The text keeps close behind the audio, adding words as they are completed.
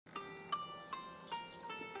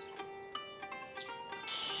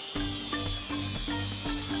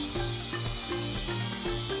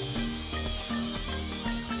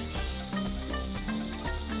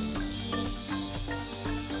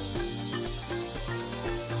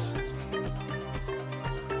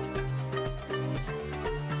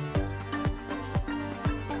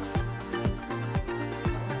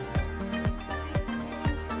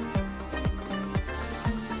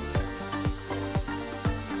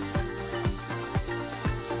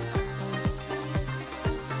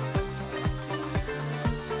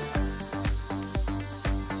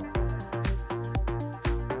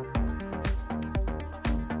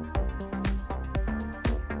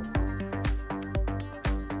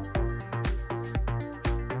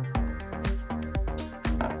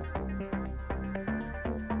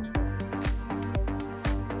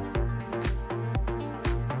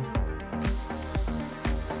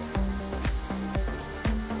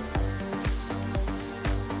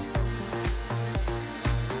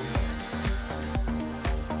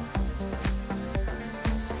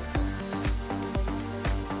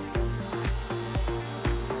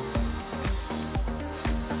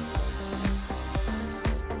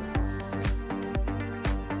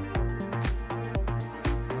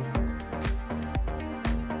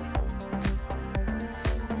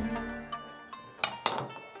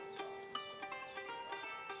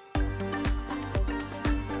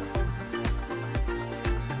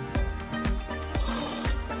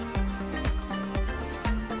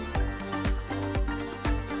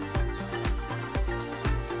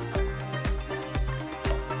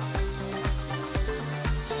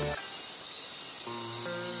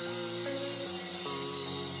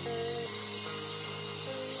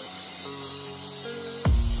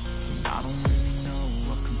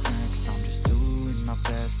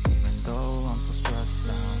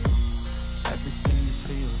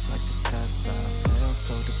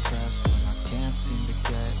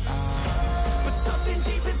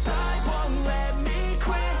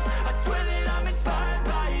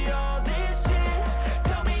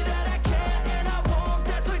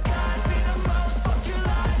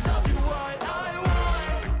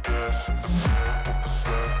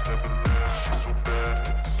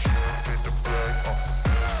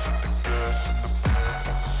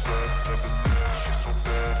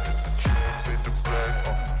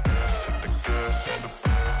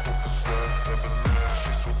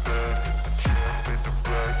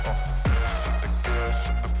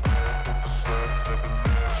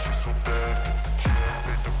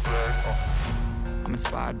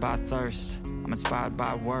by thirst, I'm inspired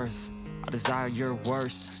by worth. I desire your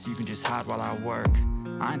worst, so you can just hide while I work.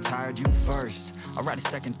 I ain't tired, you first. I'll write a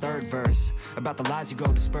second, third verse about the lies you go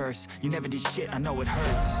disperse. You never did shit, I know it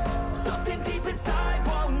hurts. Something deep inside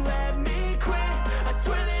won't let me quit. I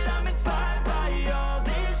swear that I'm inspired by all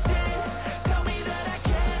this shit. Tell me that I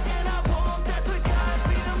can and I won't. That's what guides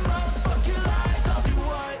me the most. Fuck your lies, I'll do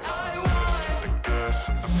what I want. The gas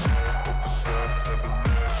in the middle of the set,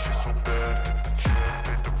 never leave. She's so bad, she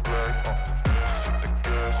made the play. The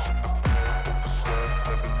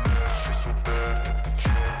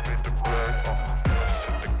gas in the middle of the set, never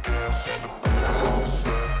leave. She's so bad, she made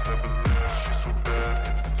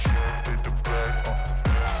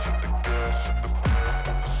the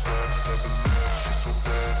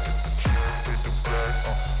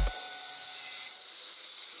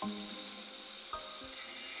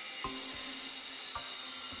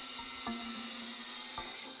play.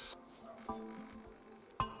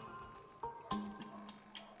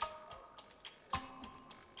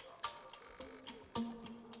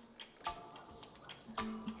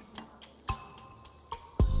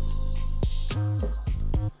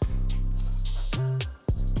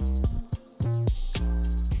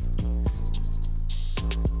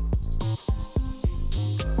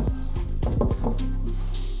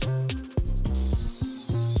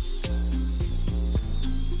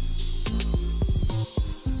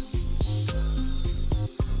 gas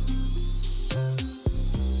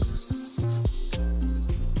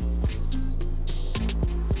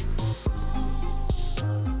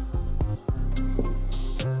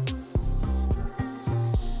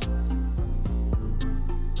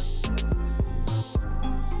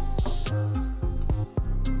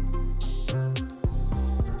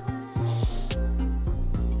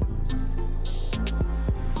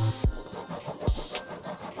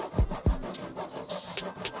the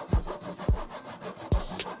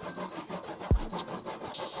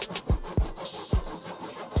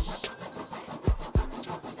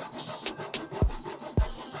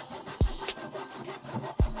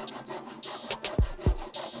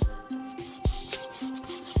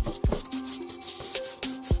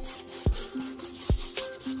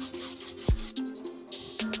middle of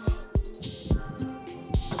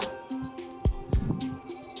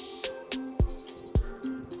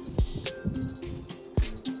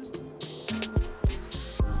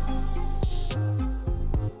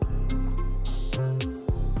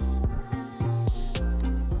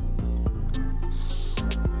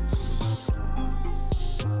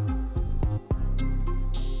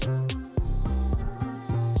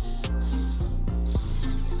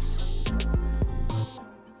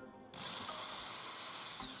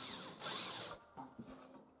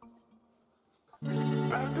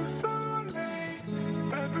the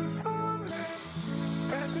set, never leave.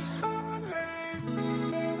 She's so bad, she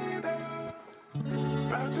made the play. The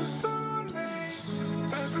gas in the middle of the set,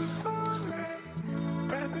 never leave.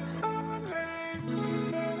 She's so bad,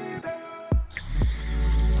 she made the play.